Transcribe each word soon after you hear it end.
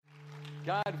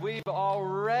God, we've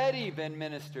already been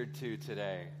ministered to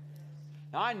today.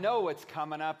 Now, I know what's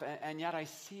coming up, and yet I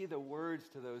see the words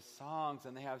to those songs,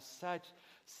 and they have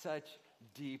such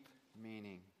deep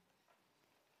meaning.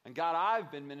 And God,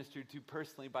 I've been ministered to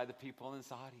personally by the people in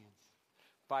this audience,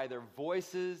 by their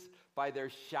voices, by their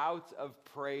shouts of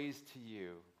praise to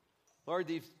you. Lord,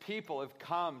 these people have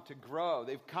come to grow.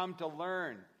 They've come to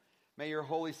learn. May your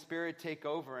Holy Spirit take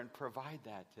over and provide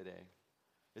that today.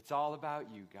 It's all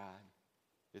about you, God.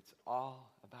 It's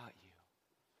all about you.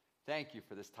 Thank you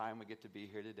for this time we get to be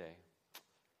here today.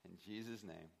 In Jesus'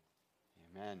 name,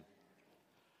 amen.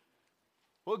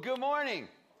 Well, good morning.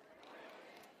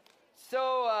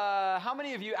 So, how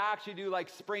many of you actually do like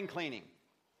spring cleaning?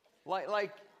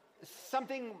 Like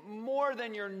something more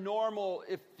than your normal,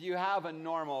 if you have a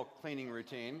normal cleaning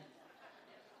routine.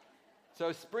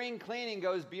 So spring cleaning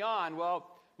goes beyond. Well,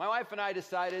 my wife and I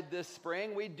decided this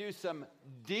spring we'd do some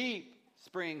deep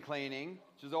spring cleaning,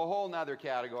 which is a whole nother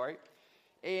category.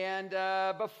 And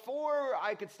before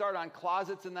I could start on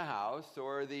closets in the house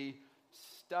or the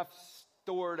stuff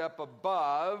stored up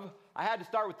above, I had to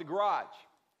start with the garage.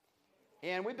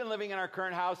 And we've been living in our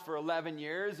current house for 11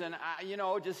 years, and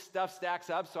just stuff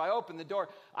stacks up. So I opened the door.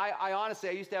 I honestly,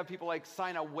 I used to have people like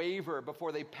sign a waiver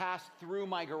before they passed through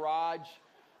my garage.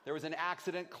 There was an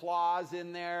accident clause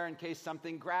in there in case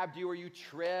something grabbed you or you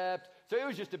tripped. So it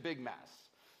was just a big mess.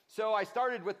 So I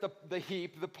started with the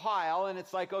heap, the pile, and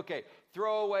it's like, okay,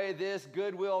 throw away this,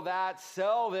 Goodwill that,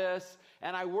 sell this.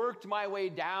 And I worked my way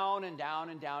down and down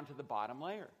and down to the bottom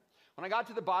layer. When I got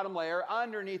to the bottom layer,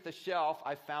 underneath the shelf,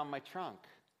 I found my trunk.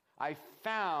 I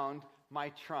found my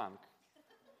trunk.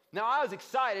 Now, I was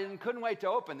excited and couldn't wait to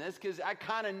open this because I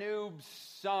kind of knew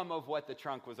some of what the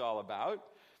trunk was all about.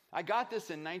 I got this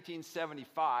in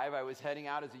 1975. I was heading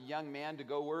out as a young man to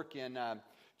go work in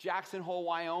Jackson Hole,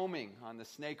 Wyoming on the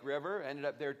Snake River. Ended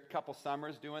up there a couple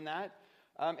summers doing that.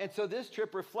 And so this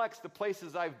trip reflects the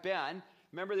places I've been.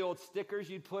 Remember the old stickers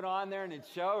you'd put on there and it'd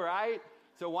show, right?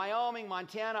 So Wyoming,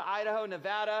 Montana, Idaho,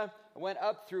 Nevada. I went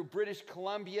up through British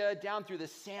Columbia, down through the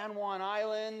San Juan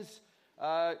Islands.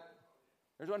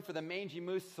 There's one for the Mangy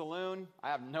Moose Saloon. I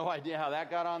have no idea how that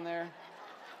got on there.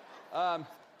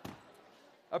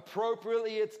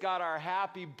 Appropriately, it's got our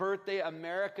Happy Birthday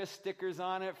America stickers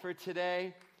on it for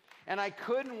today. And I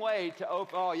couldn't wait to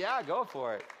open. Oh, yeah, go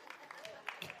for it.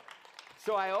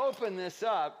 So I opened this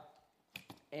up,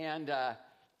 and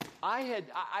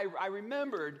I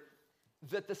remembered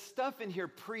that the stuff in here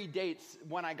predates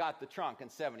when I got the trunk in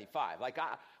 75.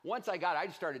 Once I got it, I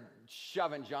just started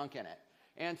shoving junk in it.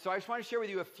 And so I just want to share with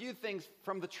you a few things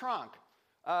from the trunk.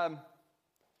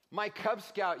 My Cub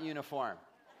Scout uniform.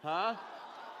 Huh?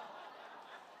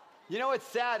 You know what's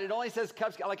sad? It only says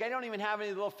Cub Scout. I don't even have any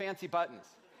little fancy buttons.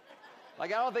 I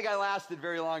don't think I lasted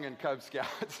very long in Cub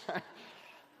Scouts.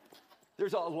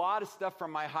 There's a lot of stuff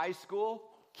from my high school.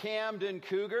 Camden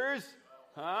Cougars.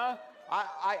 Huh?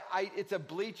 It's a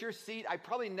bleacher seat. I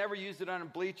probably never used it on a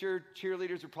bleacher.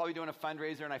 Cheerleaders were probably doing a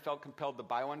fundraiser, and I felt compelled to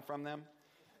buy one from them.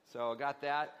 So I got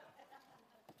that.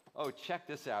 Oh, check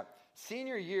this out.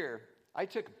 Senior year, I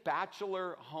took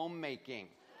bachelor homemaking.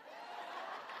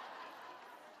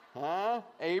 Huh?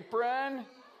 Apron,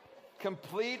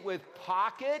 complete with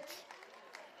pocket,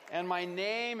 and my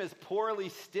name is poorly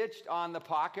stitched on the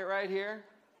pocket right here.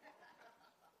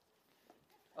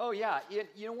 Oh, yeah.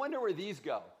 You wonder where these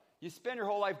go. You spend your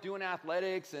whole life doing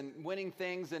athletics and winning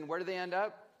things, and where do they end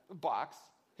up? A box,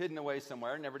 hidden away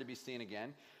somewhere, never to be seen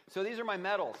again. So these are my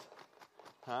medals.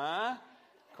 Huh?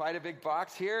 Quite a big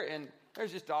box here, and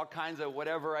there's just all kinds of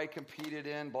whatever I competed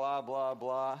in, blah, blah,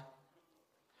 blah.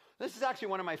 This is actually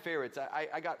one of my favorites.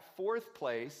 I got 4th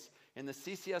place in the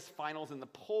CCS finals in the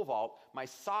pole vault my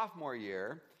sophomore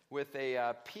year with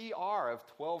a PR of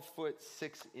 12 foot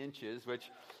 6 inches, which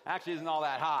actually isn't all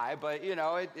that high, but,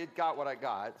 it got what I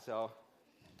got, so.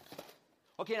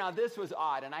 Okay, now this was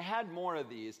odd, and I had more of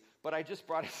these, but I just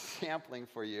brought a sampling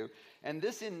for you, and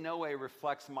this in no way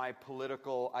reflects my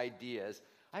political ideas.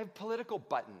 I have political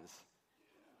buttons.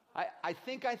 I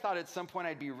think I thought at some point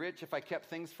I'd be rich if I kept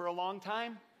things for a long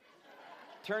time.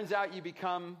 Turns out you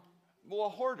become, a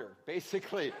hoarder,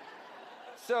 basically.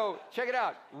 So, check it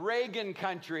out. Reagan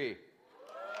country.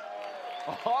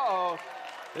 Uh-oh.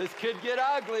 This could get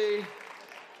ugly.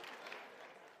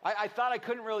 I thought I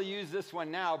couldn't really use this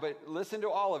one now, but listen to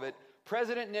all of it.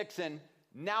 President Nixon,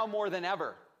 now more than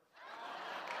ever.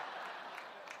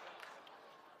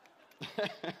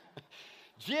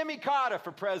 Jimmy Carter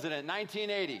for president,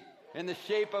 1980, in the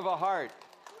shape of a heart.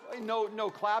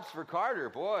 No claps for Carter,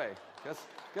 boy.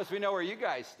 Guess we know where you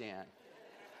guys stand.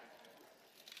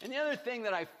 And the other thing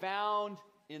that I found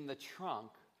in the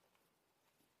trunk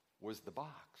was the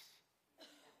box.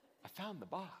 I found the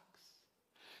box.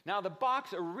 Now, the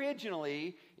box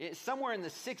originally, somewhere in the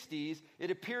 60s, it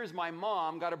appears my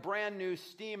mom got a brand new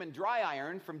steam and dry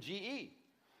iron from GE.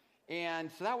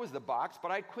 And so that was the box,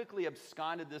 but I quickly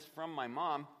absconded this from my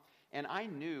mom, and I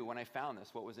knew when I found this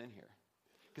what was in here.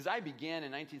 Because I began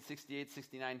in 1968,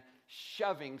 69,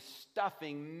 shoving,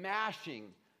 stuffing, mashing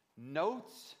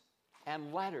notes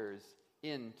and letters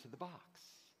into the box.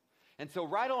 And so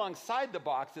right alongside the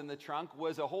box in the trunk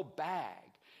was a whole bag.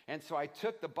 And so I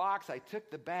took the box, I took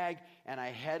the bag, and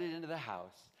I headed into the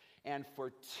house. And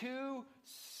for 2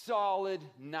 solid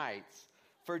nights,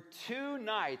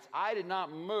 I did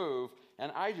not move,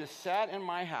 and I just sat in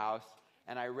my house,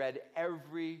 and I read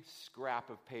every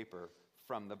scrap of paper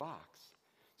from the box.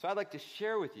 So I'd like to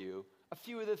share with you a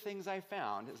few of the things I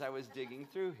found as I was digging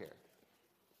through here.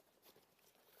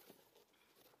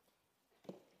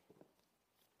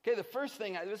 Okay, the first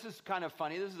thing, this is kind of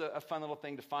funny. This is a fun little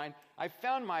thing to find. I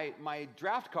found my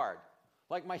draft card,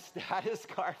 like my status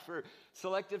card for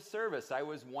selective service. I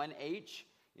was 1H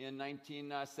in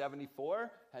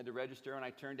 1974. Had to register when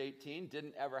I turned 18.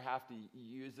 Didn't ever have to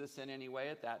use this in any way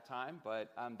at that time,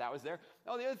 but that was there.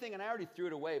 Oh, the other thing, and I already threw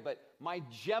it away, but my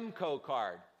Gemco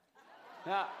card.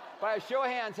 Now, by a show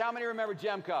of hands, how many remember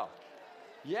Gemco?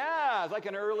 Yeah, it's like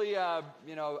an early, I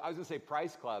was going to say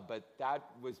Price Club, but that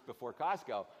was before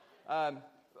Costco.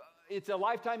 It's a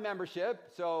lifetime membership,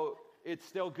 so it's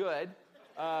still good.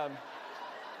 But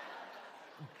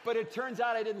it turns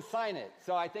out I didn't sign it,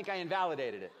 so I think I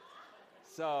invalidated it.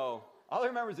 So all I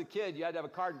remember as a kid, you had to have a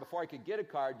card. Before I could get a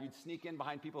card, you'd sneak in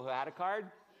behind people who had a card.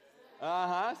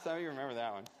 Some of you remember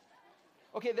that one.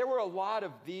 Okay, there were a lot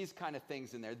of these kind of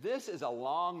things in there. This is a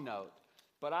long note,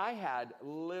 but I had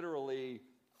literally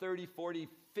 30, 40,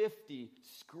 50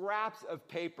 scraps of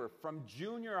paper from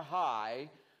junior high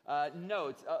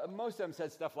notes. Most of them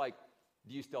said stuff like,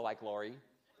 do you still like Lori?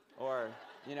 Or,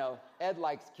 Ed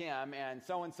likes Kim, and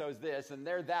so-and-so's this, and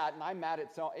they're that, and I'm mad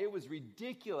at so. It was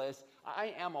ridiculous.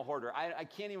 I am a hoarder. I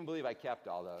can't even believe I kept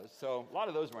all those. So a lot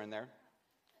of those were in there.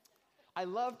 I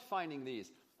loved finding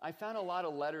these. I found a lot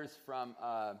of letters from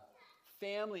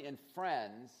family and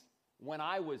friends when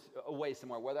I was away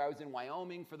somewhere, whether I was in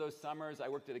Wyoming for those summers. I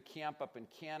worked at a camp up in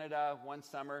Canada one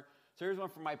summer. So here's one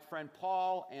from my friend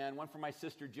Paul and one from my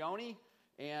sister Joni.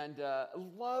 And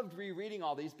loved rereading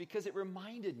all these because it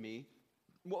reminded me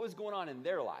what was going on in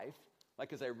their life,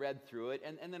 like as I read through it.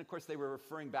 And then, of course, they were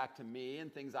referring back to me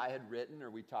and things I had written or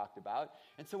we talked about.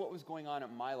 And so what was going on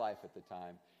in my life at the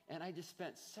time. And I just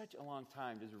spent such a long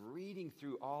time just reading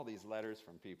through all these letters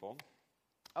from people.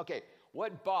 Okay,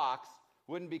 what box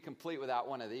wouldn't be complete without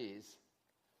one of these?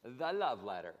 The love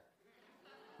letter.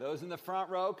 Those in the front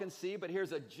row can see, but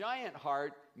here's a giant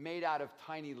heart made out of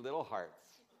tiny little hearts.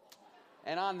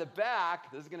 And on the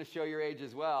back, this is going to show your age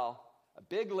as well,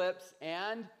 big lips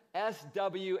and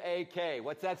SWAK.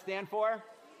 What's that stand for?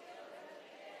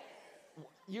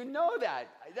 You know that.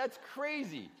 That's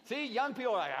crazy. See, young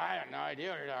people are like, I have no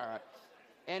idea what you're talking about.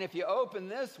 And if you open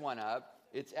this one up,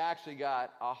 it's actually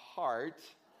got a heart.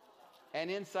 And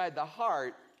inside the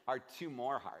heart are 2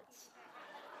 more hearts.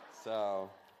 So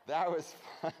that was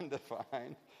fun to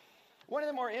find. One of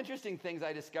the more interesting things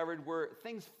I discovered were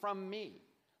things from me.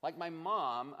 Like my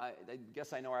mom, I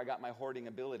guess I know where I got my hoarding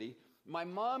ability. My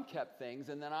mom kept things,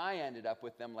 and then I ended up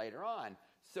with them later on.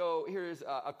 So here's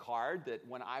a card that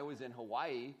when I was in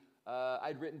Hawaii,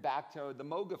 I'd written back to the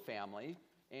Moga family.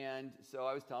 And so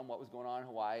I was telling them what was going on in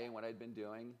Hawaii and what I'd been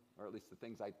doing, or at least the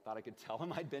things I thought I could tell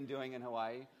them I'd been doing in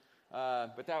Hawaii.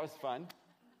 But that was fun.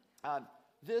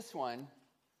 This one,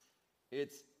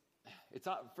 it's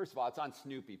on, first of all, it's on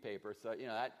Snoopy paper, so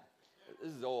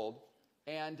this is old.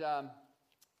 And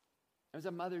it was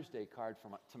a Mother's Day card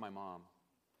to my mom,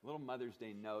 a little Mother's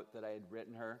Day note that I had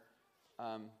written her,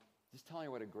 just telling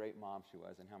her what a great mom she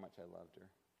was and how much I loved her.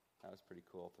 That was pretty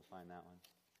cool to find that one.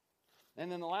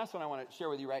 And then the last one I want to share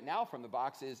with you right now from the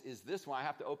box is this one. I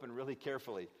have to open really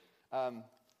carefully.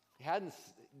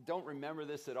 Don't remember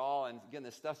this at all. And again,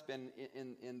 this stuff's been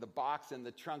in the box in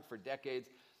the trunk for decades.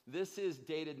 This is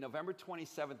dated November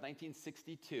 27th,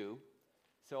 1962.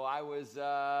 So I was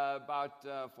about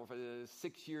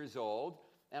 6 years old,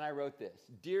 and I wrote this.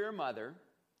 Dear Mother,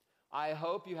 I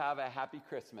hope you have a happy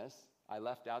Christmas. I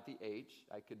left out the H.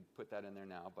 I could put that in there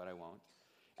now, but I won't.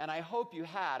 And I hope you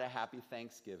had a happy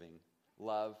Thanksgiving.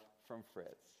 Love from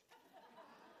Fritz.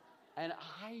 And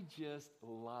I just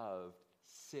loved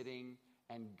sitting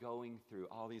and going through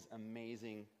all these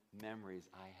amazing memories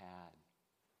I had.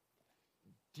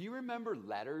 Do you remember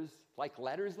letters? Like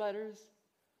letters?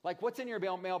 Like what's in your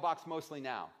mailbox mostly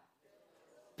now?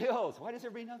 Bills. Why does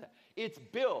everybody know that? It's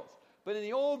bills. But in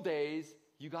the old days,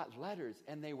 you got letters,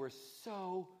 and they were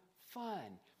so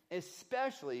fun,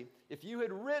 especially if you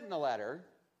had written a letter,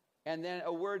 and then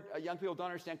a word young people don't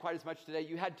understand quite as much today.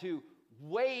 You had to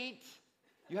wait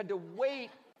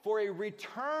for a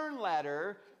return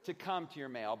letter to come to your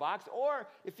mailbox, or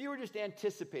if you were just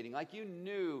anticipating, like you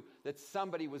knew that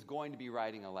somebody was going to be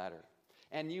writing a letter,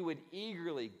 and you would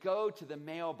eagerly go to the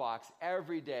mailbox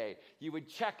every day. You would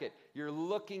check it. You're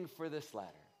looking for this letter.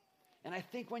 And I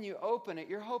think when you open it,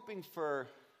 you're hoping for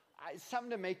something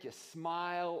to make you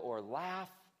smile or laugh,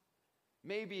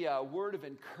 maybe a word of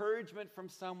encouragement from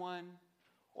someone,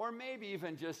 or maybe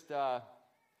even just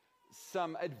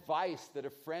some advice that a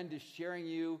friend is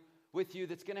sharing with you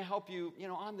that's going to help you,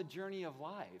 on the journey of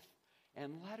life.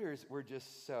 And letters were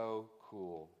just so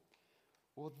cool.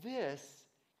 Well, this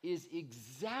is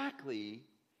exactly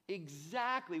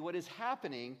what is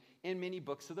happening in many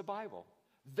books of the Bible.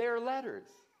 They're letters.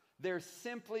 They're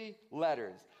simply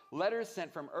letters. Letters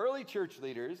sent from early church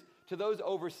leaders to those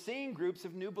overseeing groups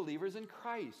of new believers in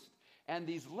Christ. And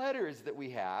these letters that we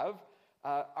have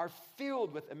are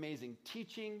filled with amazing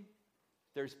teaching.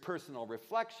 There's personal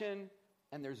reflection,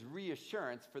 and there's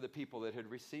reassurance for the people that had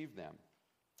received them.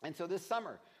 And so this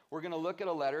summer, we're going to look at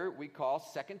a letter we call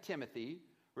 2 Timothy,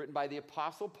 written by the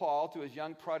Apostle Paul to his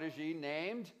young protege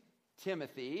named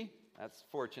Timothy. That's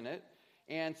fortunate.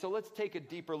 And so let's take a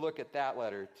deeper look at that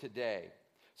letter today.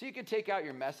 So you can take out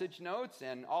your message notes,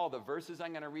 and all the verses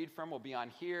I'm going to read from will be on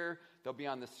here. They'll be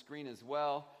on the screen as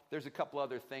well. There's a couple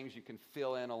other things you can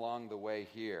fill in along the way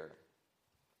here.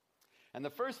 And the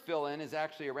first fill-in is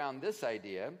actually around this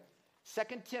idea. 2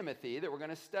 Timothy, that we're going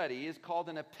to study, is called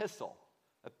an epistle.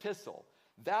 Epistle.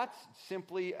 That's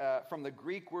simply from the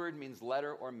Greek word means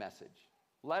letter or message.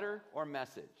 Letter or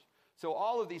message. So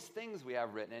all of these things we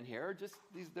have written in here are just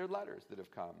they're letters that have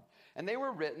come. And they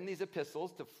were written, these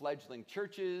epistles, to fledgling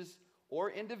churches or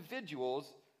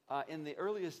individuals in the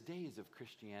earliest days of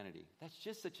Christianity. That's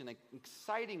just such an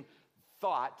exciting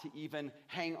thought to even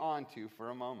hang on to for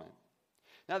a moment.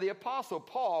 Now, the Apostle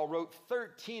Paul wrote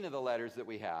 13 of the letters that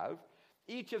we have.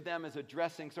 Each of them is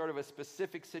addressing sort of a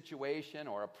specific situation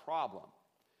or a problem.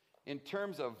 In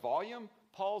terms of volume,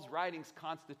 Paul's writings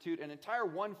constitute an entire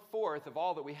 1/4 of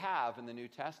all that we have in the New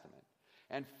Testament.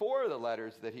 And 4 of the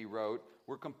letters that he wrote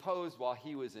were composed while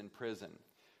he was in prison.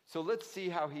 So let's see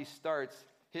how he starts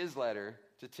his letter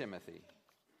to Timothy.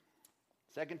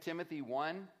 2 Timothy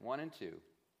 1:1 and 2.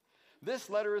 This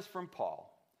letter is from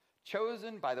Paul,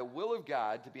 chosen by the will of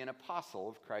God to be an apostle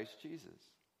of Christ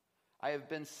Jesus. I have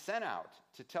been sent out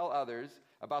to tell others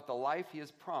about the life he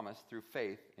has promised through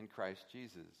faith in Christ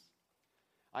Jesus.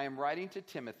 I am writing to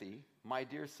Timothy, my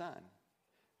dear son.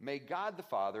 May God the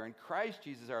Father and Christ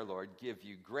Jesus our Lord give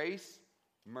you grace,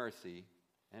 mercy,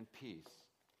 and peace.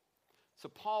 So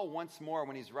Paul, once more,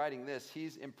 when he's writing this,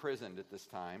 he's imprisoned at this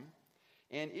time.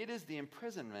 And it is the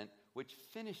imprisonment which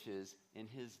finishes in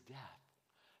his death.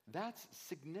 That's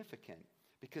significant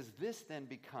because this then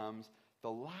becomes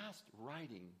the last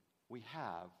writing we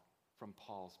have from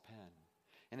Paul's pen.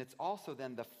 And it's also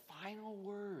then the final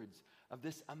words of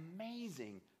this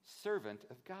amazing servant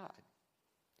of God.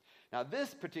 Now,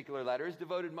 this particular letter is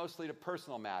devoted mostly to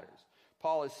personal matters.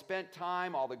 Paul has spent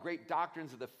time, all the great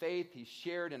doctrines of the faith he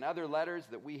shared in other letters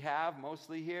that we have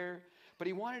mostly here, but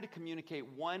he wanted to communicate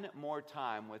one more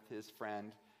time with his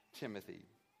friend Timothy.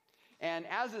 And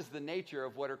as is the nature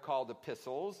of what are called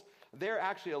epistles, they're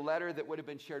actually a letter that would have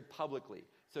been shared publicly.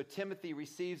 So Timothy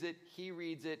receives it, he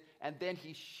reads it, and then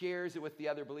he shares it with the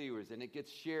other believers, and it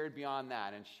gets shared beyond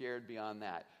that and shared beyond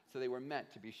that. So they were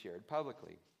meant to be shared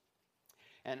publicly.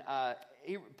 And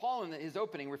Paul, in his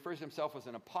opening, refers to himself as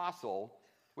an apostle,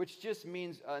 which just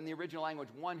means, in the original language,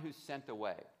 one who's sent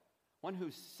away. One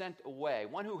who's sent away,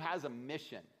 one who has a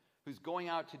mission, who's going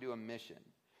out to do a mission.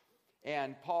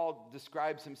 And Paul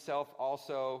describes himself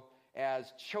also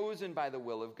as chosen by the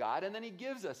will of God, and then he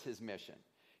gives us his mission.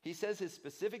 He says his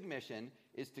specific mission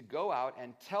is to go out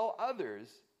and tell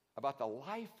others about the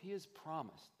life he has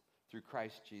promised through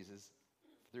Christ Jesus,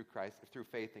 through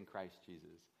faith in Christ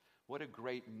Jesus. What a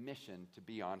great mission to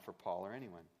be on for Paul or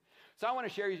anyone. So I want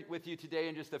to share with you today,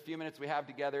 in just a few minutes we have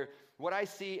together, what I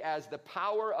see as the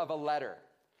power of a letter.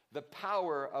 The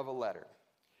power of a letter.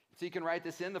 So you can write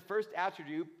this in. The first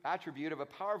attribute of a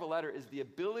power of a letter is the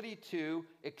ability to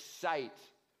excite.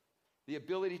 The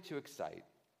ability to excite.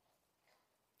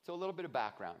 So a little bit of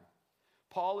background.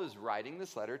 Paul is writing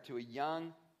this letter to a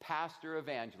young pastor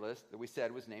evangelist that we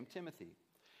said was named Timothy.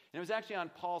 And it was actually on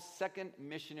Paul's second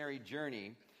missionary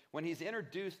journey when he's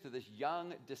introduced to this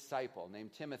young disciple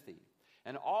named Timothy.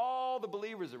 And all the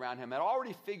believers around him had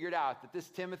already figured out that this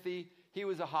Timothy, he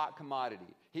was a hot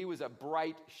commodity. He was a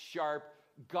bright, sharp,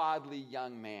 godly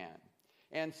young man.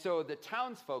 And so the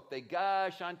townsfolk, they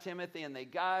gush on Timothy and they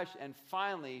gush. And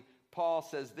finally, Paul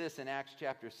says this in Acts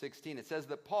chapter 16. It says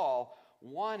that Paul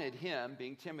wanted him,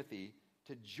 being Timothy,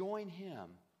 to join him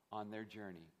on their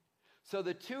journey. So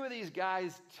the two of these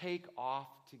guys take off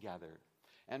together.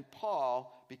 And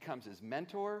Paul becomes his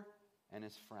mentor and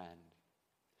his friend.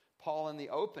 Paul, in the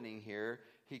opening here,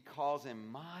 he calls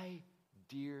him my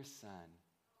dear son.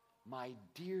 My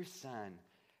dear son.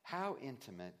 How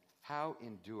intimate, how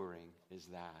enduring is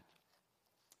that?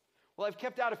 Well, I've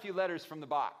kept out a few letters from the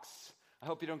box. I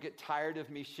hope you don't get tired of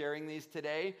me sharing these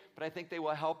today, but I think they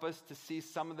will help us to see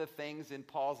some of the things in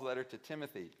Paul's letter to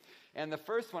Timothy. And the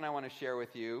first one I want to share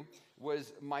with you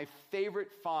was my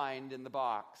favorite find in the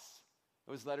box.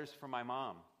 It was letters from my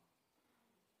mom.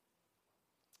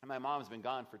 And my mom's been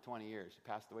gone for 20 years. She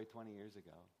passed away 20 years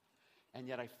ago. And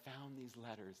yet I found these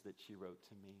letters that she wrote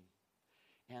to me.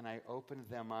 And I opened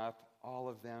them up, all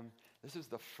of them. This is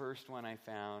the first one I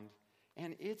found.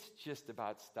 And it's just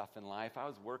about stuff in life. I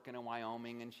was working in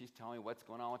Wyoming, and she's telling me what's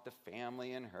going on with the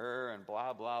family and her and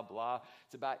blah, blah, blah.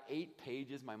 It's about 8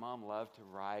 pages. My mom loved to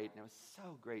write, and it was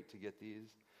so great to get these.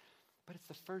 But it's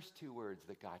the first 2 words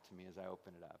that got to me as I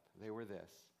opened it up. They were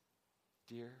this: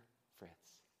 Dear Fritz.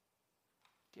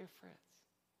 Dear Fritz.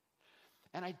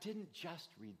 And I didn't just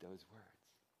read those words.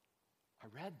 I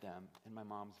read them in my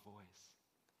mom's voice.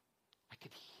 I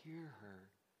could hear her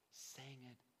saying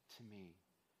it to me.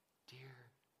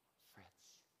 Dear Fritz.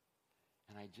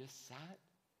 And I just sat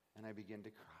and I began to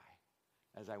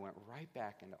cry as I went right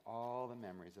back into all the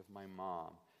memories of my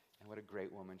mom and what a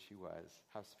great woman she was,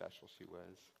 how special she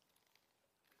was.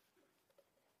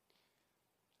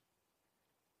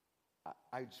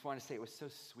 I just want to say it was so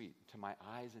sweet to my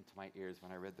eyes and to my ears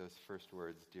when I read those first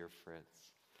words, Dear Fritz.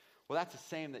 Well, that's the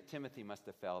same that Timothy must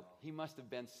have felt. He must have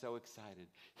been so excited.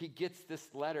 He gets this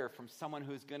letter from someone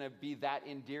who's going to be that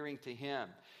endearing to him.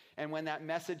 And when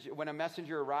a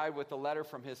messenger arrived with a letter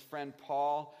from his friend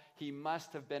Paul, he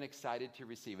must have been excited to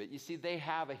receive it. You see, they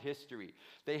have a history.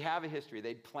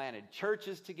 They'd planted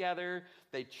churches together.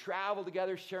 They traveled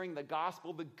together, sharing the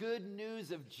gospel, the good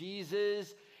news of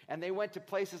Jesus. And they went to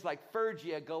places like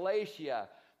Phrygia, Galatia,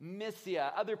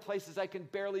 Mysia, other places I can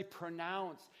barely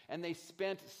pronounce. And they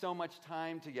spent so much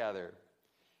time together.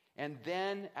 And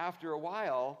then, after a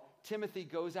while, Timothy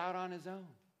goes out on his own.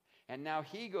 And now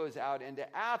he goes out into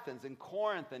Athens and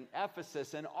Corinth and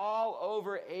Ephesus and all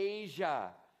over Asia.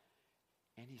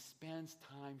 And he spends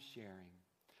time sharing.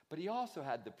 But he also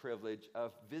had the privilege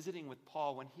of visiting with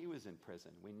Paul when he was in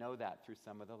prison. We know that through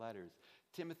some of the letters.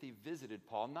 Timothy visited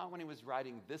Paul, not when he was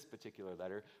writing this particular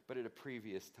letter, but at a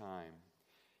previous time.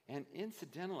 And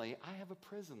incidentally, I have a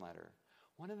prison letter.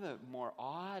 One of the more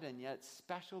odd and yet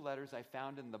special letters I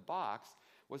found in the box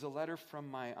was a letter from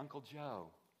my Uncle Joe.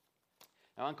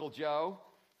 Now, Uncle Joe,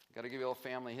 got to give you a little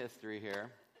family history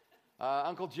here.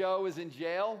 Uncle Joe was in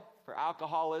jail for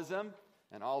alcoholism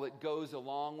and all that goes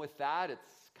along with that.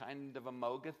 It's kind of a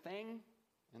moga thing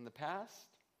in the past.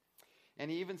 And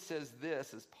he even says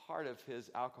this as part of his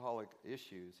alcoholic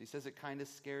issues. He says, it kind of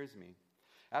scares me.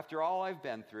 After all I've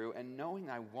been through and knowing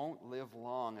I won't live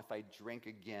long if I drink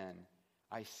again,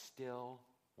 I still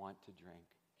want to drink.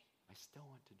 I still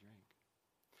want to drink.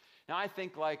 Now, I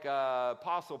think like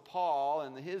Apostle Paul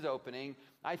in his opening,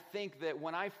 I think that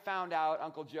when I found out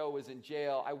Uncle Joe was in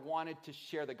jail, I wanted to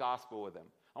share the gospel with him.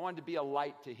 I wanted to be a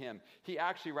light to him. He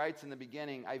actually writes in the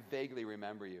beginning, I vaguely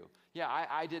remember you. Yeah,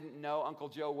 I didn't know Uncle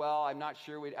Joe well. I'm not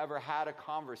sure we'd ever had a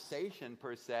conversation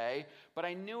per se, but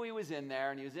I knew he was in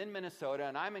there, and he was in Minnesota,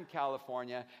 and I'm in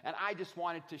California, and I just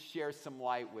wanted to share some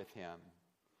light with him.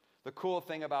 The cool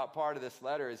thing about part of this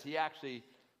letter is he actually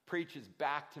preaches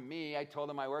back to me. I told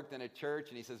him I worked in a church,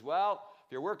 and he says, well,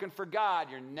 if you're working for God,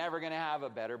 you're never going to have a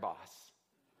better boss.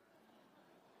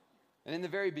 And in the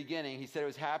very beginning, he said he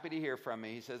was happy to hear from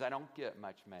me. He says, I don't get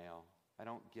much mail. I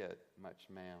don't get much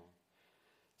mail.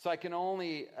 So I can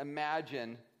only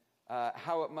imagine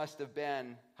how it must have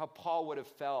been, how Paul would have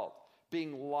felt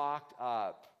being locked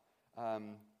up,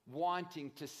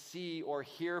 wanting to see or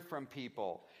hear from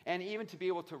people, and even to be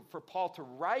able to, for Paul to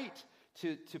write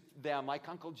to them like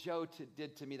Uncle Joe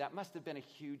did to me. That must have been a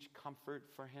huge comfort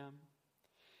for him.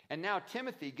 And now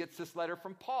Timothy gets this letter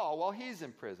from Paul while he's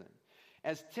in prison.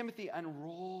 As Timothy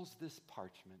unrolls this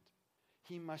parchment,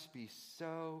 he must be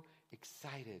so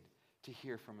excited to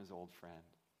hear from his old friend.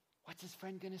 What's his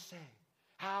friend going to say?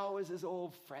 How is his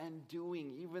old friend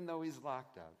doing, even though he's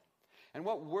locked up? And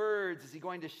what words is he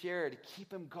going to share to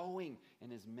keep him going in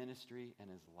his ministry and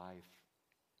his life?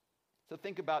 So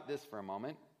think about this for a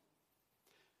moment.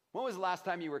 When was the last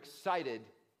time you were excited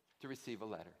to receive a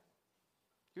letter?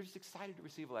 You're just excited to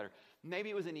receive a letter. Maybe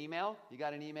it was an email. You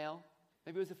got an email.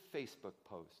 Maybe it was a Facebook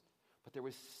post. But there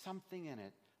was something in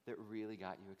it that really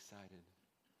got you excited.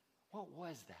 What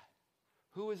was that?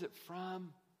 Who was it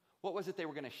from? What was it they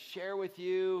were going to share with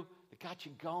you that got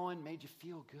you going, made you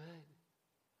feel good?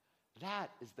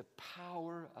 That is the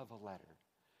power of a letter.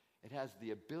 It has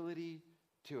the ability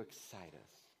to excite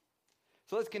us.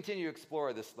 So let's continue to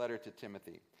explore this letter to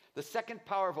Timothy. The second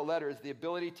power of a letter is the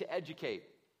ability to educate.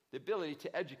 The ability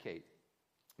to educate.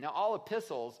 Now, all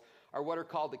epistles are what are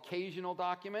called occasional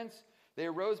documents. They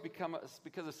arose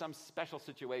because of some special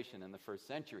situation in the first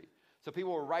century. So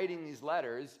people were writing these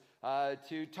letters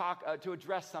to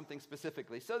address something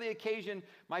specifically. So the occasion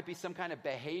might be some kind of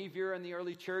behavior in the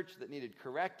early church that needed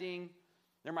correcting.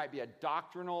 There might be a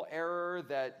doctrinal error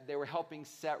that they were helping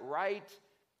set right.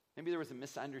 Maybe there was a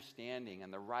misunderstanding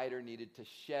and the writer needed to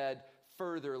shed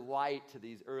further light to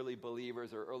these early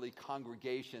believers or early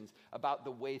congregations about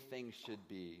the way things should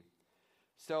be.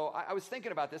 So I was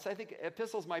thinking about this. I think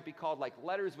epistles might be called like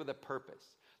letters with a purpose.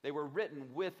 They were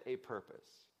written with a purpose.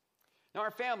 Now,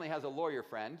 our family has a lawyer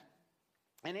friend,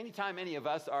 and anytime any of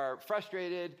us are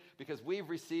frustrated because we've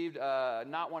received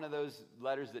not one of those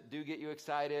letters that do get you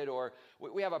excited, or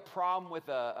we have a problem with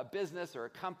a business or a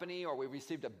company, or we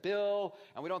received a bill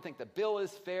and we don't think the bill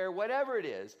is fair, whatever it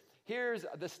is, here's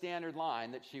the standard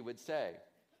line that she would say.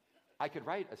 I could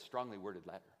write a strongly worded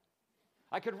letter.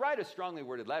 I could write a strongly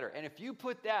worded letter. And if you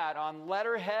put that on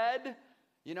letterhead,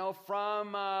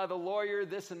 from the lawyer,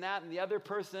 this and that, and the other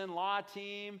person, law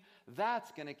team,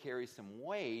 that's going to carry some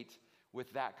weight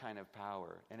with that kind of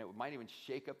power. And it might even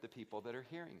shake up the people that are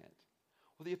hearing it.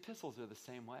 Well, the epistles are the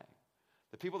same way.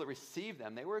 The people that received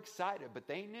them, they were excited, but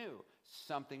they knew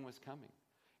something was coming.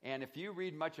 And if you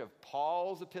read much of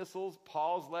Paul's epistles,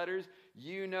 Paul's letters,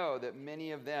 you know that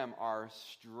many of them are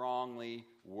strongly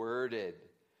worded.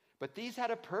 But these had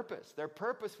a purpose. Their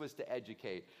purpose was to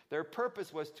educate. Their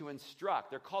purpose was to instruct.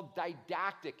 They're called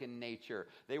didactic in nature.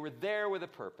 They were there with a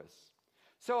purpose.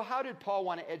 So how did Paul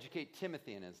want to educate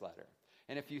Timothy in his letter?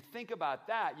 And if you think about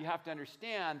that, you have to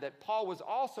understand that Paul was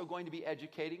also going to be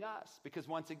educating us. Because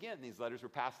once again, these letters were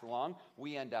passed along.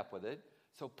 We end up with it.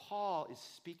 So Paul is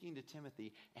speaking to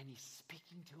Timothy, and he's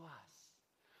speaking to us.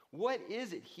 What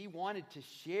is it he wanted to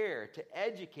share, to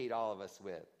educate all of us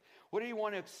with? What do you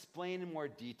want to explain in more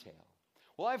detail?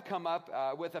 Well, I've come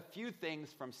up with a few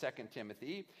things from 2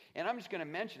 Timothy, and I'm just going to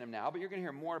mention them now, but you're going to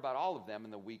hear more about all of them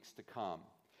in the weeks to come.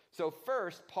 So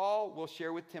first, Paul will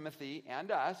share with Timothy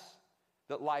and us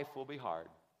that life will be hard.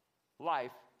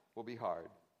 Life will be hard.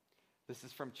 This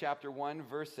is from chapter 1,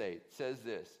 verse 8. It says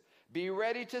this, "Be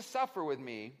ready to suffer with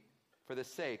me for the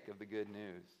sake of the good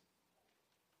news."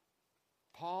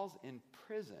 Paul's in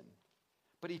prison,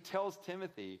 but he tells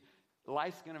Timothy,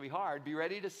 life's going to be hard. Be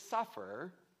ready to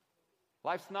suffer.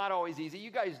 Life's not always easy.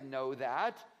 You guys know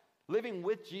that. Living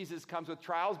with Jesus comes with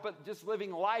trials, but just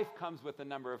living life comes with a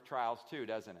number of trials too,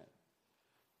 doesn't it?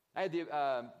 I had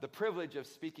the privilege of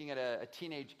speaking at a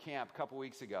teenage camp a couple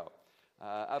weeks ago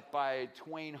up by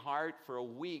Twain Hart for a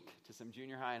week to some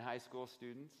junior high and high school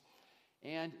students.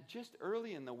 And just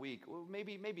early in the week, well,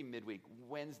 maybe midweek,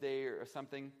 Wednesday or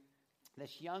something,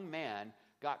 this young man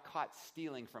got caught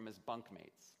stealing from his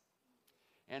bunkmates.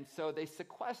 And so they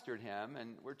sequestered him,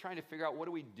 and we're trying to figure out what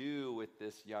do we do with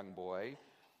this young boy.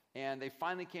 And they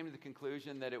finally came to the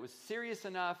conclusion that it was serious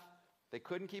enough, they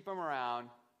couldn't keep him around,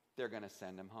 they're going to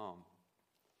send him home.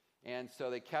 And so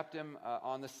they kept him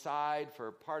on the side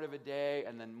for part of a day,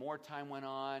 and then more time went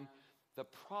on. The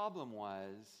problem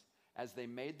was, as they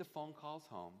made the phone calls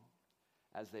home,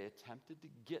 as they attempted to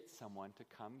get someone to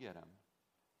come get him,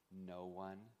 no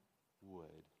one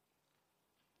would.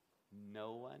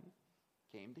 No one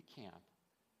came to camp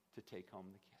to take home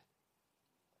the kid.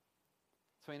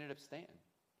 So he ended up staying.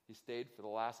 He stayed for the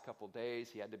last couple days.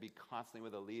 He had to be constantly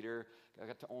with a leader. I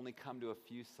got to only come to a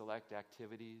few select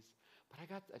activities. But I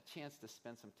got a chance to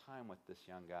spend some time with this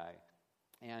young guy.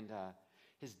 And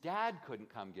his dad couldn't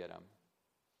come get him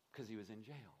because he was in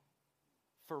jail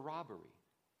for robbery.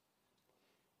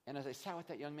 And as I sat with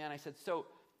that young man, I said, so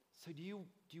do you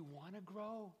want to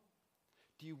grow?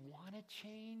 Do you want to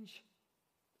change?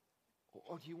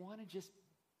 Or do you want to just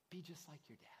be just like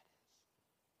your dad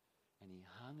is? And he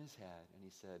hung his head and he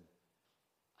said,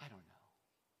 I don't know.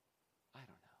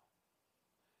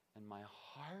 And my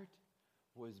heart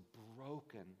was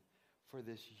broken for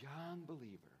this young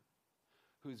believer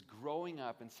who's growing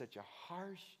up in such a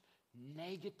harsh,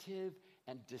 negative,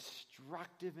 and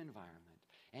destructive environment.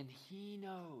 And he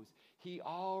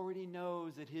already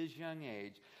knows at his young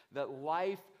age that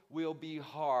life will be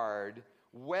hard.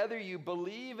 Whether you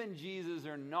believe in Jesus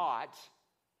or not,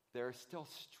 there are still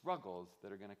struggles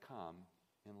that are going to come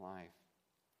in life.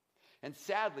 And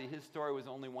sadly, his story was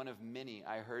only one of many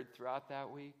I heard throughout that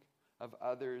week of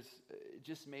others. It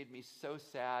just made me so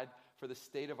sad for the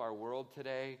state of our world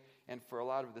today and for a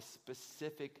lot of the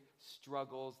specific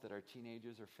struggles that our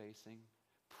teenagers are facing.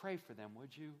 Pray for them,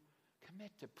 would you?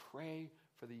 Commit to pray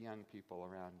for the young people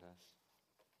around us.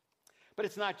 But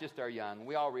it's not just our young.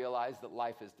 We all realize that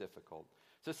life is difficult.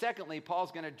 So secondly,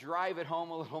 Paul's going to drive it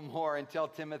home a little more and tell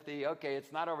Timothy, okay,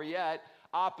 it's not over yet.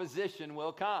 Opposition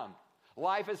will come.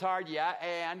 Life is hard, yeah,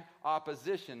 and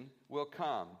opposition will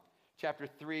come. Chapter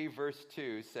 3, verse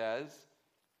 2 says,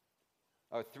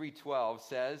 or 3:12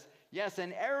 says, yes,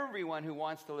 and everyone who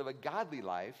wants to live a godly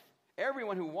life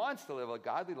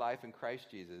in Christ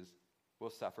Jesus will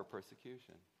suffer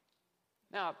persecution.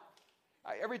 Now,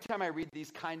 every time I read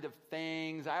these kind of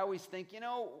things, I always think,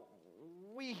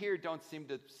 we here don't seem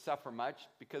to suffer much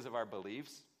because of our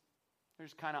beliefs. We're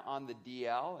just kind of on the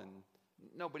DL, and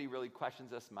nobody really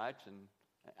questions us much, and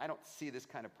I don't see this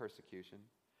kind of persecution.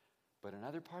 But in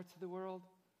other parts of the world,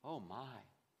 oh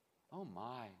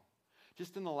my.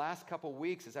 Just in the last couple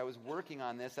weeks, as I was working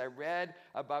on this, I read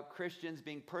about Christians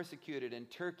being persecuted in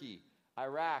Turkey,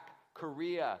 Iraq,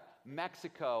 Korea,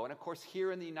 Mexico, and of course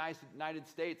here in the United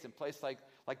States, in places like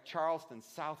Charleston,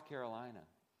 South Carolina.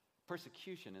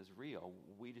 Persecution is real.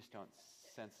 We just don't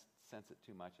sense it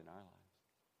too much in our lives.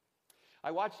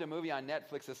 I watched a movie on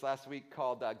Netflix this last week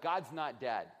called God's Not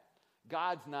Dead.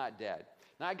 God's Not Dead.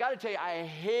 Now, I got to tell you, I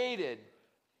hated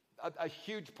a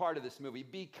huge part of this movie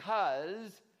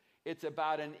because it's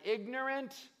about an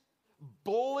ignorant,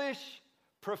 bullish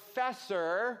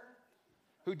professor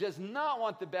who does not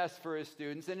want the best for his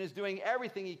students and is doing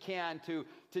everything he can to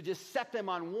just set them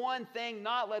on one thing,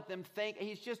 not let them think.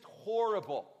 He's just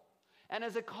horrible. And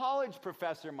as a college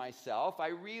professor myself,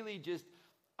 I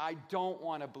don't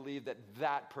want to believe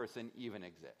that person even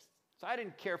exists. So I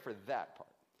didn't care for that part.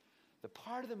 The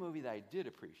part of the movie that I did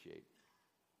appreciate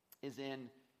is in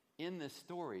this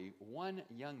story, one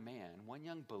young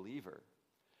believer,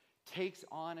 takes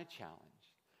on a challenge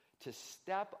to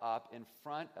step up in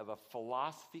front of a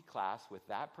philosophy class with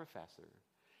that professor,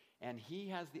 and he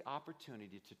has the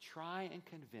opportunity to try and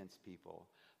convince people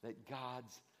that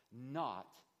God's not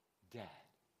dead.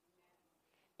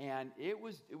 And it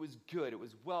was good. It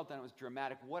was well done. It was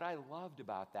dramatic. What I loved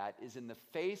about that is in the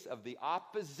face of the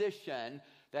opposition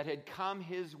that had come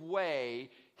his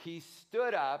way, he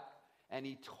stood up and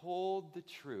he told the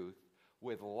truth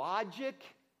with logic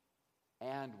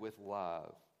and with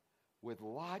love. With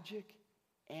logic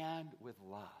and with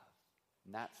love.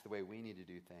 And that's the way we need to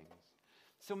do things.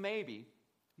 So maybe,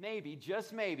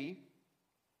 just maybe,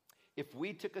 if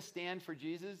we took a stand for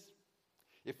Jesus,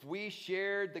 if we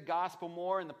shared the gospel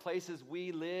more in the places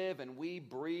we live and we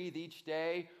breathe each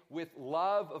day with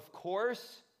love, of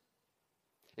course,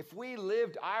 if we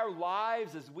lived our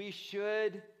lives as we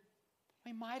should,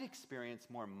 we might experience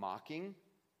more mocking,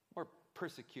 more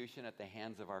persecution at the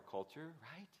hands of our culture,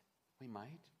 right? We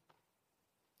might.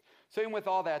 So even with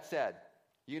all that said,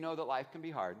 you know that life can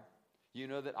be hard. You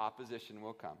know that opposition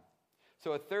will come.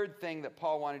 So a third thing that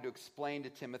Paul wanted to explain to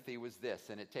Timothy was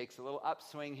this, and it takes a little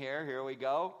upswing here. Here we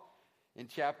go. In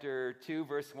chapter 2,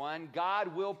 verse 1,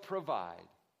 God will provide.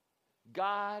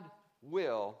 God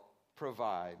will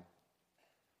provide.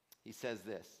 He says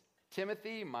this,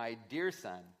 Timothy, my dear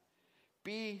son,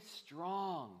 be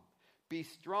strong. Be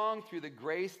strong through the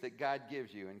grace that God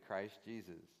gives you in Christ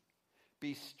Jesus.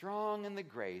 Be strong in the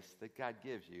grace that God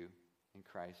gives you in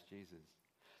Christ Jesus.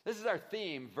 This is our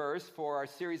theme verse for our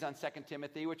series on 2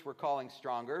 Timothy, which we're calling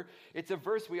Stronger. It's a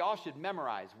verse we all should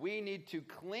memorize. We need to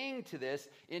cling to this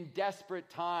in desperate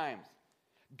times.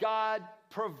 God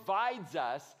provides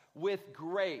us with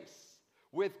grace,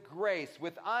 with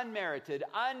unmerited,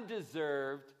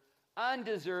 undeserved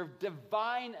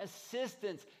divine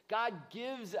assistance. God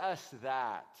gives us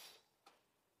that.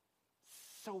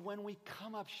 So when we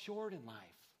come up short in life,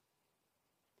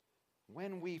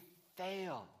 when we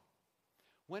fail,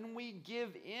 when we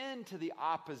give in to the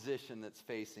opposition that's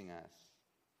facing us,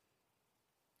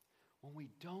 when we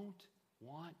don't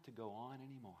want to go on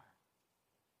anymore,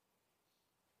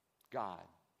 God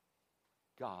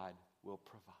will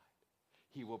provide.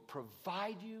 He will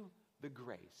provide you the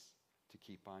grace to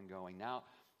keep on going. Now,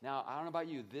 I don't know about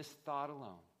you, this thought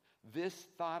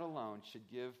alone should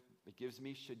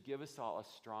give us all a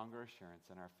stronger assurance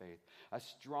in our faith, a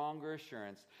stronger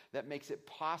assurance that makes it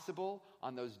possible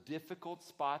on those difficult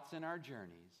spots in our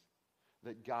journeys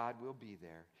that God will be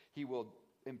there. He will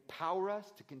empower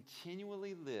us to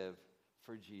continually live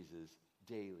for Jesus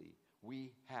daily.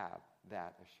 We have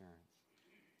that assurance.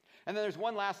 And then there's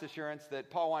one last assurance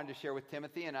that Paul wanted to share with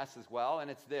Timothy and us as well,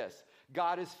 and it's this: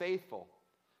 God is faithful.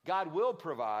 God will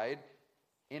provide,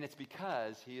 and it's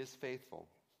because he is faithful.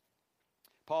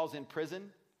 Paul's in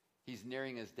prison. He's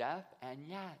nearing his death, and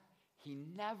yet he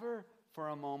never for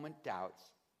a moment doubts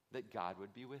that God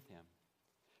would be with him.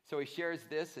 So he shares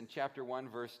this in chapter 1,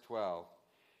 verse 12.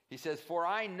 He says, "For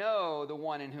I know the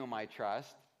one in whom I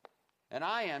trust, and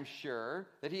I am sure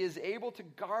that he is able to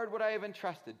guard what I have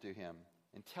entrusted to him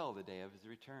until the day of his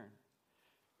return."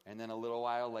 And then a little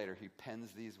while later, he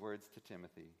pens these words to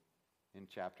Timothy in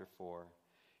chapter 4.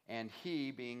 "And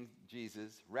he," being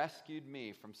Jesus, "rescued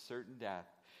me from certain death.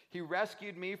 He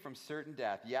rescued me from certain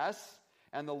death. Yes,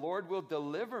 and the Lord will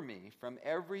deliver me from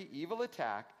every evil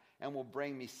attack and will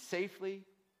bring me safely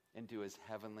into his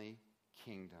heavenly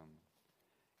kingdom."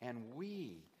 And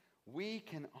we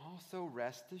can also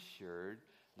rest assured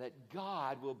that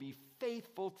God will be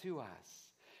faithful to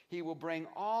us. He will bring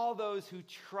all those who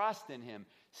trust in him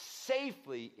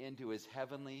safely into his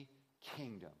heavenly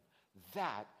kingdom.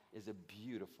 That is a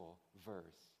beautiful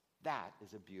verse. That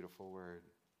is a beautiful word.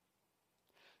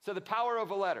 So the power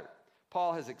of a letter.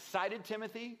 Paul has excited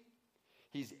Timothy.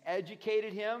 He's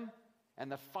educated him.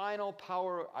 And the final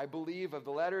power, I believe, of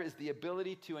the letter is the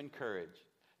ability to encourage.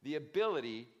 The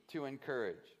ability to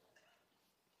encourage.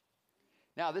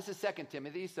 Now, this is 2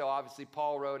 Timothy, so obviously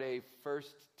Paul wrote a 1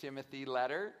 Timothy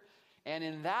letter. And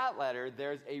in that letter,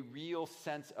 there's a real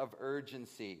sense of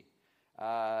urgency.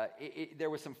 There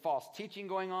was some false teaching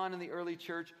going on in the early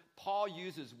church. Paul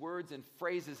uses words and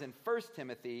phrases in 1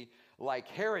 Timothy like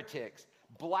heretics,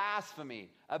 blasphemy,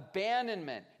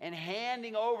 abandonment, and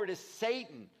handing over to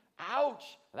Satan.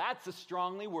 Ouch! That's a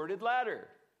strongly worded letter.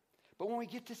 But when we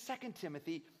get to 2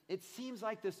 Timothy, it seems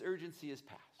like this urgency is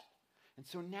past. And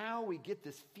so now we get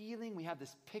this feeling, we have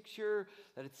this picture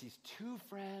that it's these two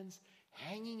friends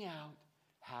hanging out,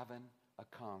 having a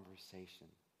conversation.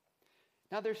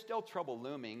 Now there's still trouble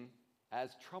looming,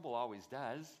 as trouble always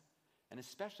does, and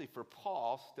especially for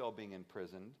Paul still being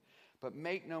imprisoned. But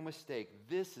make no mistake,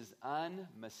 this is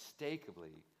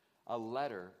unmistakably a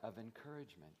letter of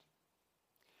encouragement.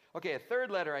 Okay, a third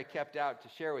letter I kept out to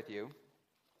share with you.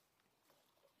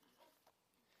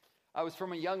 I was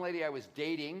from a young lady I was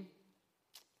dating.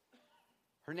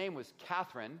 Her name was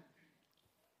Catherine.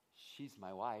 She's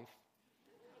my wife.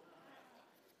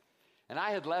 And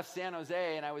I had left San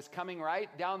Jose, and I was coming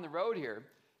right down the road here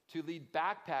to lead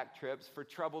backpack trips for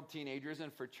troubled teenagers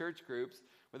and for church groups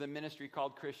with a ministry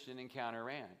called Christian Encounter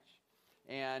Ranch.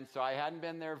 And so I hadn't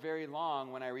been there very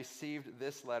long when I received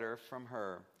this letter from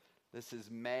her. This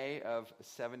is May of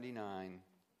 79.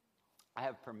 I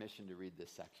have permission to read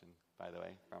this section, by the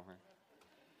way, from her.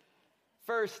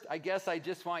 First, I guess I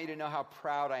just want you to know how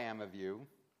proud I am of you.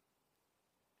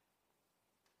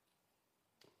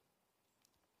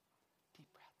 Deep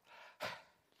breath.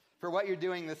 For what you're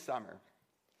doing this summer.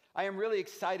 I am really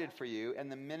excited for you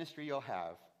and the ministry you'll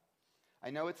have.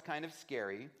 I know it's kind of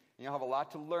scary, and you'll have a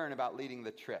lot to learn about leading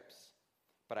the trips,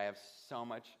 but I have so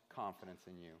much confidence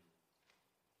in you.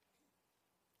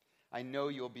 I know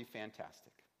you'll be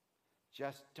fantastic.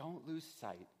 Just don't lose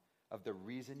sight of the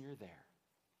reason you're there,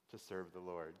 to serve the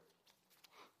Lord.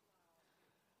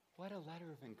 What a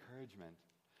letter of encouragement.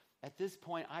 At this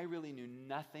point, I really knew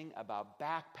nothing about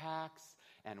backpacks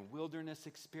and wilderness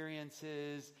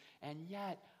experiences, and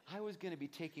yet I was going to be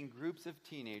taking groups of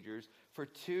teenagers for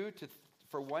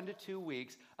 1 to 2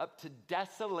 weeks up to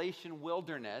Desolation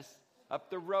Wilderness, up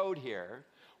the road here,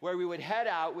 where we would head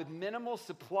out with minimal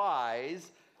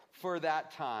supplies for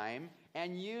that time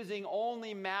and using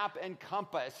only map and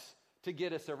compass to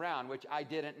get us around, which I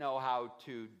didn't know how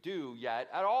to do yet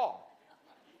at all.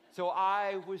 So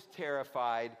I was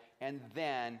terrified, and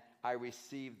then I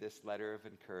received this letter of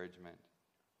encouragement.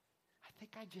 I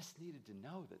think I just needed to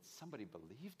know that somebody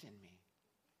believed in me,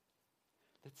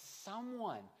 that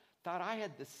someone thought I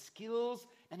had the skills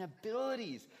and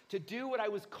abilities to do what I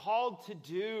was called to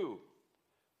do.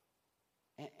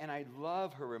 And I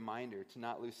love her reminder to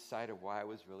not lose sight of why I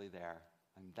was really there,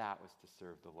 and that was to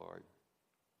serve the Lord.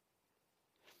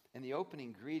 In the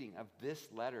opening greeting of this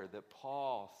letter that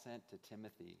Paul sent to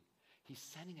Timothy, he's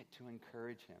sending it to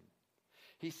encourage him.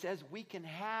 He says we can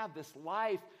have this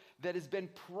life that has been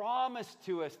promised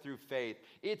to us through faith.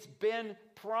 It's been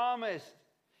promised.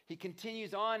 He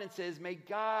continues on and says, may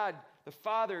God, the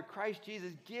Father, Christ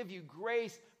Jesus, give you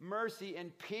grace, mercy,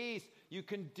 and peace. You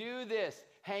can do this.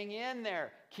 Hang in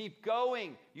there. Keep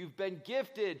going. You've been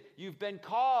gifted. You've been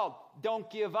called. Don't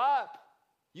give up.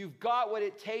 You've got what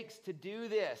it takes to do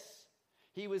this.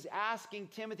 He was asking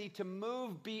Timothy to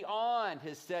move beyond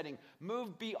his setting,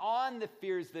 move beyond the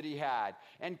fears that he had,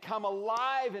 and come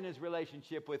alive in his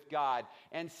relationship with God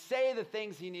and say the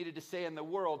things he needed to say in the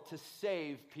world to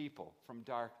save people from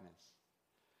darkness.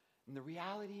 And the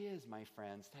reality is, my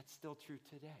friends, that's still true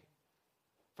today.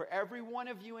 For every one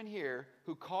of you in here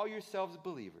who call yourselves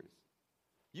believers,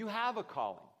 you have a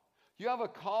calling. You have a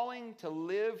calling to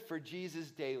live for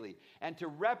Jesus daily and to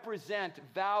represent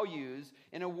values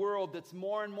in a world that's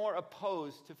more and more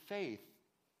opposed to faith.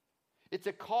 It's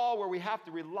a call where we have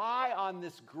to rely on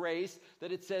this grace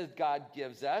that it says God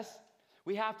gives us.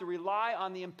 We have to rely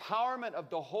on the empowerment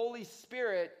of the Holy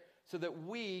Spirit so that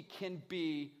we can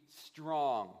be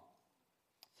strong.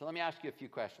 So let me ask you a few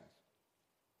questions.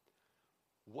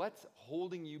 What's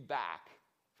holding you back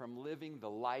from living the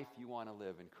life you want to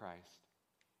live in Christ?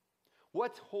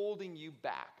 What's holding you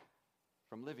back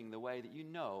from living the way that you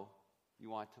know you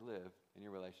want to live in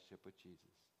your relationship with Jesus?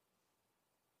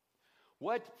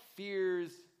 What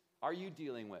fears are you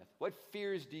dealing with? What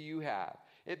fears do you have?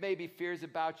 It may be fears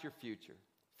about your future,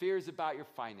 fears about your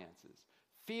finances,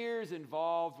 fears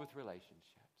involved with relationships.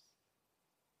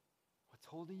 What's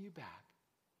holding you back?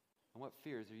 And what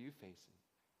fears are you facing?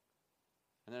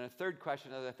 And then a third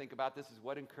question as I think about this is,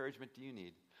 what encouragement do you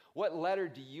need? What letter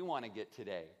do you want to get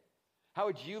today? How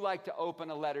would you like to open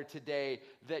a letter today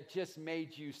that just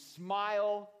made you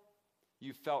smile?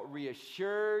 You felt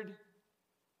reassured.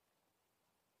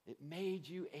 It made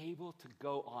you able to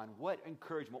go on. What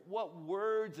encouragement, what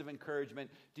words of encouragement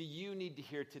do you need to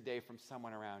hear today from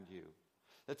someone around you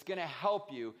that's going to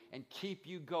help you and keep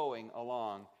you going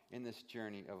along in this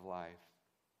journey of life?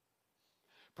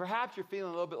 Perhaps you're feeling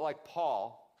a little bit like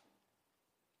Paul,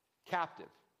 captive.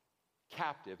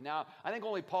 Now, I think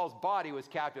only Paul's body was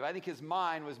captive. I think his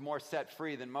mind was more set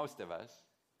free than most of us.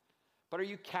 But are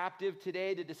you captive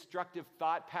today to destructive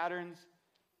thought patterns,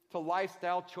 to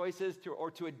lifestyle choices,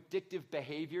 or to addictive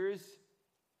behaviors?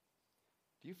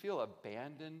 Do you feel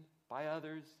abandoned by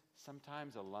others,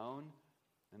 sometimes alone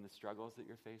in the struggles that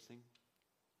you're facing?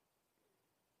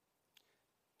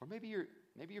 Or maybe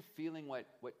you're feeling what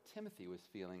Timothy was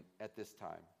feeling at this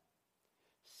time.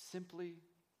 Simply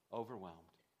overwhelmed.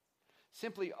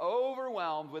 Simply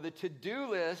overwhelmed with a to-do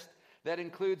list that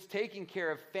includes taking care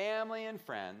of family and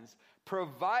friends,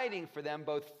 providing for them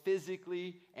both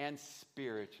physically and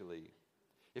spiritually.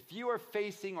 If you are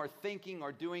facing or thinking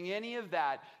or doing any of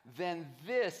that, then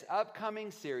this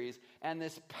upcoming series and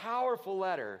this powerful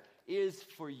letter is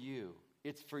for you.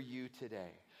 It's for you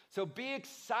today. So be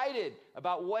excited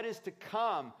about what is to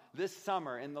come this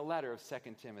summer in the letter of 2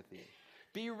 Timothy.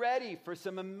 Be ready for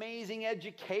some amazing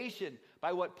education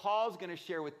by what Paul's going to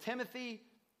share with Timothy,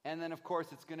 and then, of course,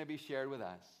 it's going to be shared with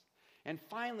us. And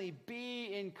finally,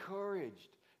 be encouraged.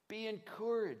 Be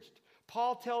encouraged.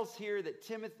 Paul tells us here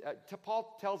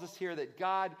that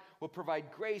God will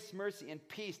provide grace, mercy, and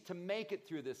peace to make it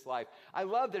through this life. I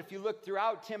love that if you look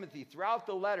throughout Timothy, throughout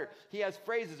the letter, he has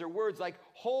phrases or words like,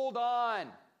 hold on,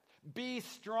 be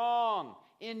strong,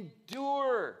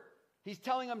 endure. He's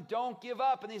telling them, don't give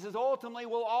up. And he says, ultimately,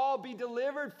 we'll all be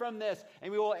delivered from this.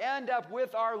 And we will end up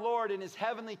with our Lord in his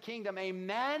heavenly kingdom.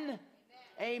 Amen?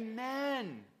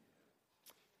 Amen.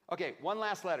 Okay, one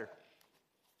last letter.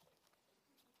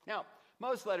 Now,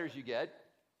 most letters you get,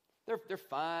 they're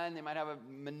fun. They might have a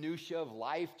minutia of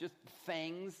life, just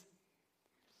things.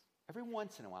 Every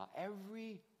once in a while,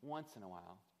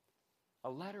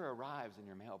 a letter arrives in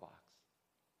your mailbox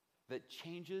that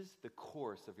changes the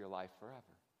course of your life forever.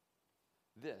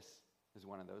 This is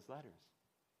one of those letters.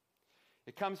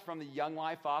 It comes from the Young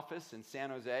Life office in San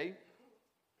Jose.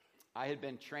 I had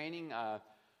been training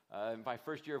in my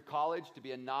first year of college to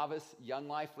be a novice Young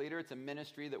Life leader. It's a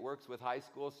ministry that works with high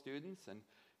school students and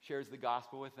shares the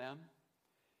gospel with them.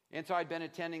 And so I'd been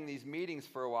attending these meetings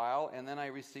for a while, and then I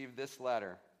received this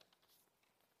letter.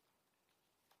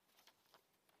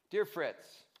 Dear Fritz,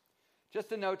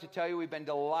 just a note to tell you we've been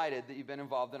delighted that you've been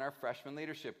involved in our freshman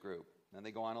leadership group. And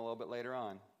they go on a little bit later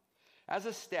on. As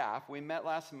a staff, we met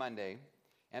last Monday,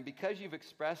 and because you've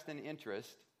expressed an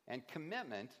interest and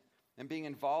commitment in being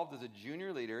involved as a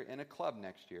junior leader in a club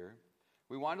next year,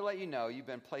 we want to let you know you've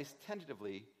been placed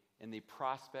tentatively in the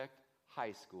Prospect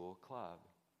High School Club.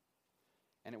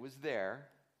 And it was there,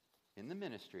 in the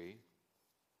ministry,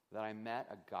 that I met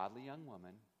a godly young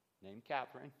woman named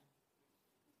Catherine.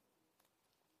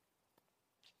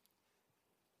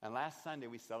 And last Sunday,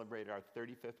 we celebrated our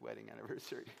 35th wedding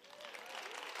anniversary.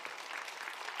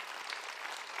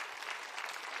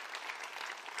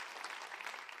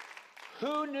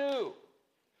 Who knew?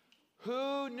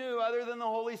 Who knew, other than the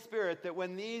Holy Spirit, that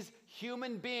when these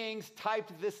human beings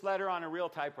typed this letter on a real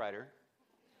typewriter,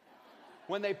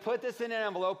 when they put this in an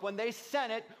envelope, when they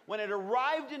sent it, when it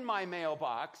arrived in my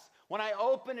mailbox, when I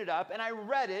opened it up and I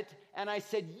read it and I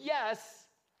said, yes,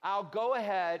 I'll go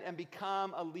ahead and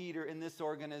become a leader in this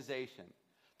organization,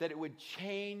 that it would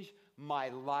change my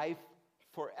life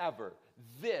forever.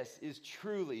 This is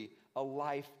truly a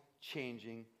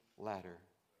life-changing letter.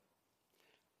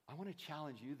 I want to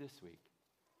challenge you this week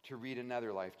to read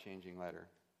another life-changing letter.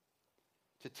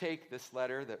 To take this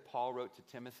letter that Paul wrote to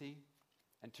Timothy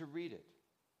and to read it.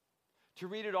 To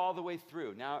read it all the way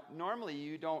through. Now, normally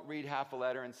you don't read half a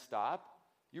letter and stop.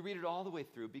 You read it all the way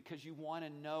through because you want to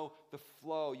know the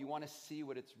flow. You want to see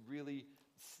what it's really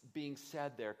being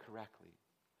said there correctly.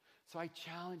 So I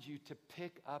challenge you to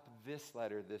pick up this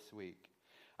letter this week.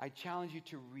 I challenge you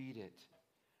to read it.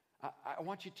 I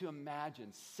want you to imagine,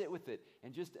 sit with it,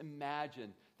 and just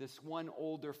imagine this one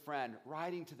older friend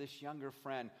writing to this younger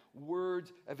friend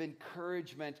words of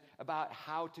encouragement about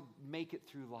how to make it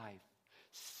through life.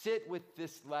 Sit with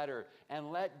this letter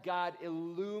and let God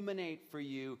illuminate for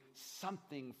you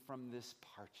something from this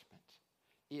parchment.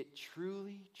 It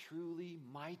truly, truly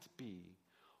might be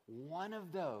one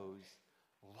of those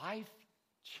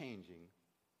life-changing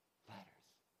letters.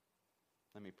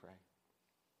 Let me pray.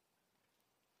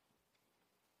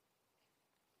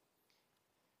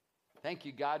 Thank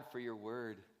you, God, for your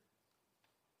word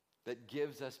that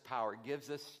gives us power,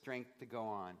 gives us strength to go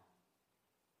on.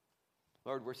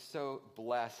 Lord, we're so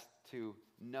blessed to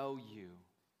know you,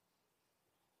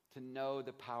 to know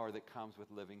the power that comes with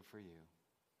living for you.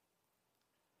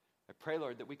 I pray,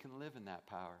 Lord, that we can live in that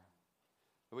power,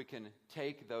 that we can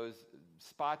take those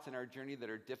spots in our journey that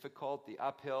are difficult, the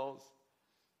uphills,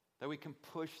 that we can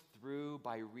push through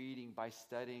by reading, by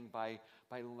studying, by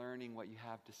learning what you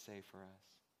have to say for us.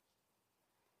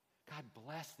 God,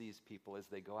 bless these people as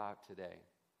they go out today,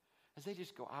 as they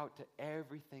just go out to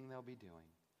everything they'll be doing.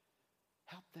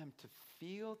 Help them to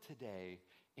feel today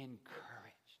encouraged.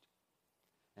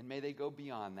 And may they go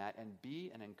beyond that and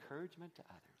be an encouragement to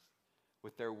others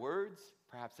with their words,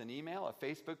 perhaps an email, a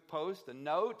Facebook post, a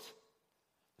note,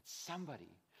 that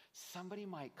somebody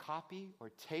might copy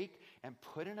or take and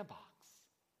put in a box.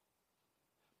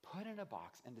 Put in a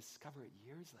box and discover it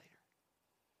years later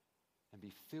and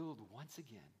be filled once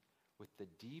again with the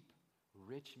deep,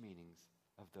 rich meanings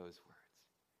of those words.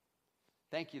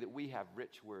 Thank you that we have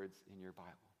rich words in your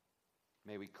Bible.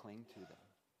 May we cling to them.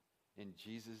 In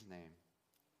Jesus' name,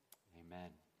 amen.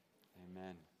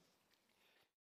 Amen.